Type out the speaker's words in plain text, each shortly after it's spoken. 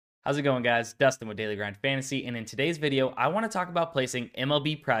How's it going, guys? Dustin with Daily Grind Fantasy, and in today's video, I want to talk about placing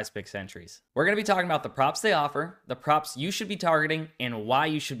MLB PrizePicks entries. We're going to be talking about the props they offer, the props you should be targeting, and why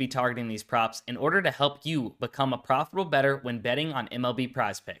you should be targeting these props in order to help you become a profitable bettor when betting on MLB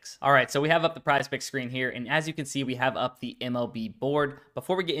PrizePicks. All right, so we have up the PrizePicks screen here, and as you can see, we have up the MLB board.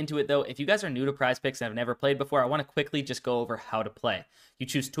 Before we get into it, though, if you guys are new to PrizePicks and have never played before, I want to quickly just go over how to play. You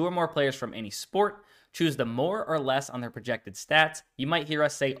choose 2 or more players from any sport. Choose the more or less on their projected stats. You might hear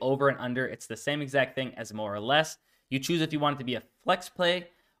us say over and under. It's the same exact thing as more or less. You choose if you want it to be a flex play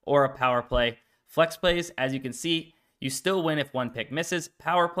or a power play. Flex plays, as you can see, you still win if one pick misses.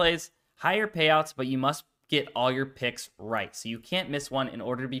 Power plays, higher payouts, but you must get all your picks right. So you can't miss one in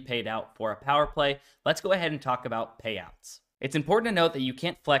order to be paid out for a power play. Let's go ahead and talk about payouts. It's important to note that you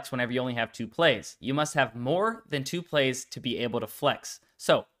can't flex whenever you only have 2 plays. You must have more than 2 plays to be able to flex.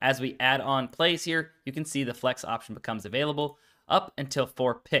 So as we add on plays here, you can see the flex option becomes available up until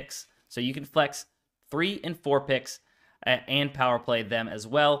 4 picks. So you can flex 3 and 4 picks and power play them as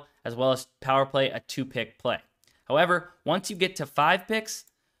well as power play a 2-pick play. However, once you get to 5 picks,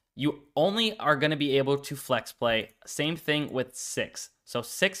 you only are going to be able to flex play. Same thing with 6. So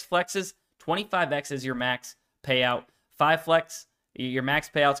 6 flexes, 25x is your max payout. 5 flex, your max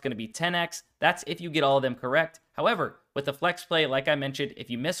payout is going to be 10x. That's if you get all of them correct. However, with the flex play, like I mentioned, if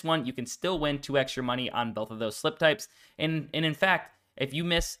you miss one, you can still win 2x your money on both of those slip types. And in fact, if you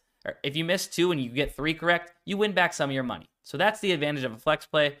miss 2 and you get 3 correct, you win back some of your money. So that's the advantage of a flex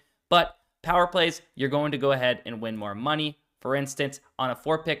play. But power plays, you're going to go ahead and win more money. For instance, on a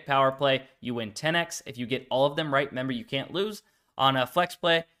 4-pick power play, you win 10x if you get all of them right. Remember, you can't lose. On a flex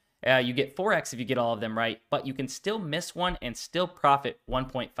play, you get 4x if you get all of them right, but you can still miss one and still profit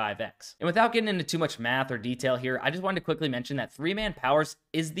 1.5x. And without getting into too much math or detail here, I just wanted to quickly mention that 3-man powers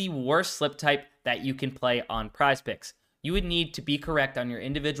is the worst slip type that you can play on PrizePicks. You would need to be correct on your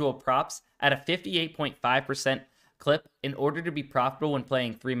individual props at a 58.5% clip in order to be profitable when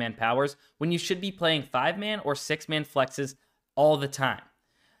playing 3-man powers, when you should be playing 5-man or 6-man flexes all the time.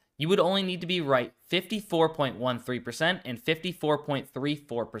 You would only need to be right 54.13% and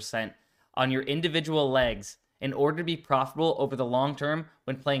 54.34% on your individual legs in order to be profitable over the long term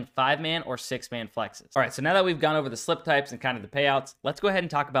when playing 5-man or 6-man flexes. All right, so now that we've gone over the slip types and kind of the payouts, let's go ahead and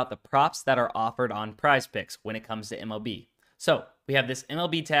talk about the props that are offered on PrizePicks when it comes to MLB. So we have this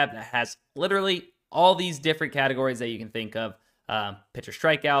MLB tab that has literally all these different categories that you can think of. Pitcher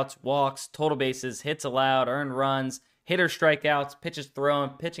strikeouts, walks, total bases, hits allowed, earned runs, hitter strikeouts, pitches thrown,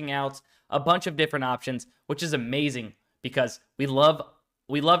 pitching outs, a bunch of different options, which is amazing because we love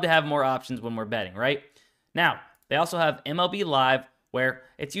to have more options when we're betting, right? Now, they also have MLB Live, where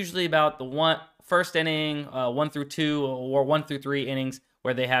it's usually about the first inning, 1 through 2, or 1 through 3 innings,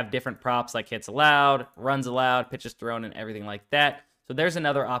 where they have different props like hits allowed, runs allowed, pitches thrown, and everything like that. So there's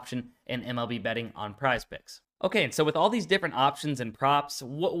another option in MLB betting on PrizePicks. Okay, and so with all these different options and props,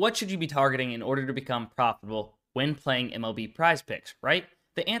 what should you be targeting in order to become profitable when playing MLB PrizePicks, right?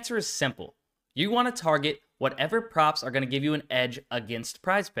 The answer is simple. You want to target whatever props are going to give you an edge against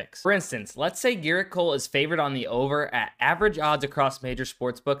PrizePicks. For instance, let's say Garrett Cole is favored on the over at average odds across major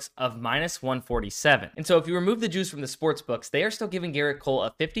sportsbooks of -147. And so if you remove the juice from the sportsbooks, they are still giving Garrett Cole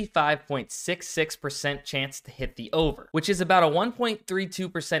a 55.66% chance to hit the over, which is about a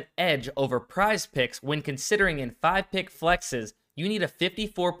 1.32% edge over PrizePicks when considering in 5-pick flexes, you need a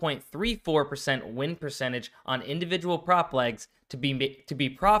 54.34% win percentage on individual prop legs to be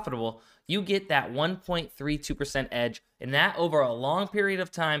profitable. You get that 1.32% edge, and that over a long period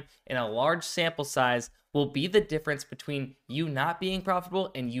of time in a large sample size will be the difference between you not being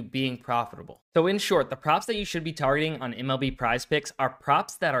profitable and you being profitable. So in short, the props that you should be targeting on MLB PrizePicks are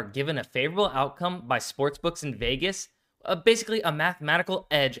props that are given a favorable outcome by sportsbooks in Vegas, basically a mathematical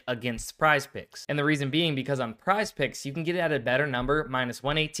edge against PrizePicks. And the reason being because on PrizePicks, you can get it at a better number,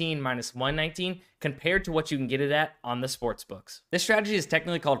 -118, -119, compared to what you can get it at on the sportsbooks. This strategy is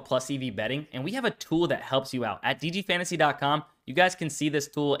technically called plus EV betting, and we have a tool that helps you out. At DGFantasy.com, you guys can see this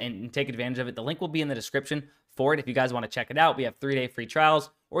tool and take advantage of it. The link will be in the description for it if you guys want to check it out. We have 3-day free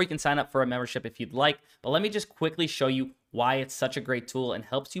trials, or you can sign up for a membership if you'd like. But let me just quickly show you why it's such a great tool and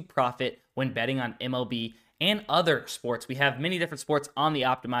helps you profit when betting on MLB and other sports. We have many different sports on the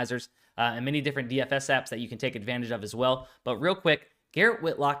Optimizers and many different DFS apps that you can take advantage of as well. But real quick, Garrett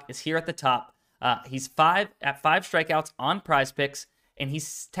Whitlock is here at the top. He's 5 strikeouts on PrizePicks, and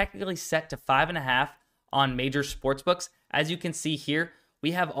he's technically set to 5.5 on major sportsbooks. As you can see here,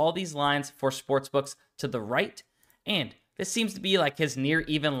 we have all these lines for sportsbooks to the right, and this seems to be like his near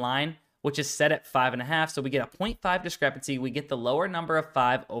even line, which is set at 5.5. So we get a 0.5 discrepancy. We get the lower number of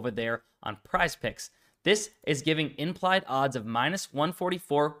 5 over there on PrizePicks. This is giving implied odds of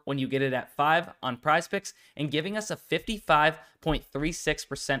 -144 when you get it at 5 on PrizePicks and giving us a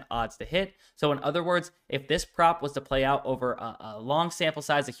 55.36% odds to hit. So in other words, if this prop was to play out over a long sample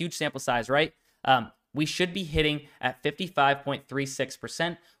size, a huge sample size, right? We should be hitting at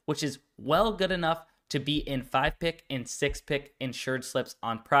 55.36%, which is well good enough to be in 5-pick and 6-pick insured slips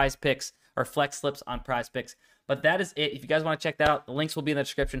on PrizePicks or flex slips on PrizePicks. But that is it. If you guys want to check that out, the links will be in the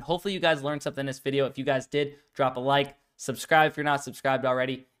description. Hopefully you guys learned something in this video. If you guys did, drop a like, subscribe if you're not subscribed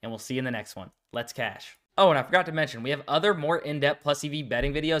already, and we'll see you in the next one. Let's cash. Oh, and I forgot to mention, we have other more in-depth plus EV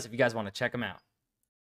betting videos if you guys want to check them out.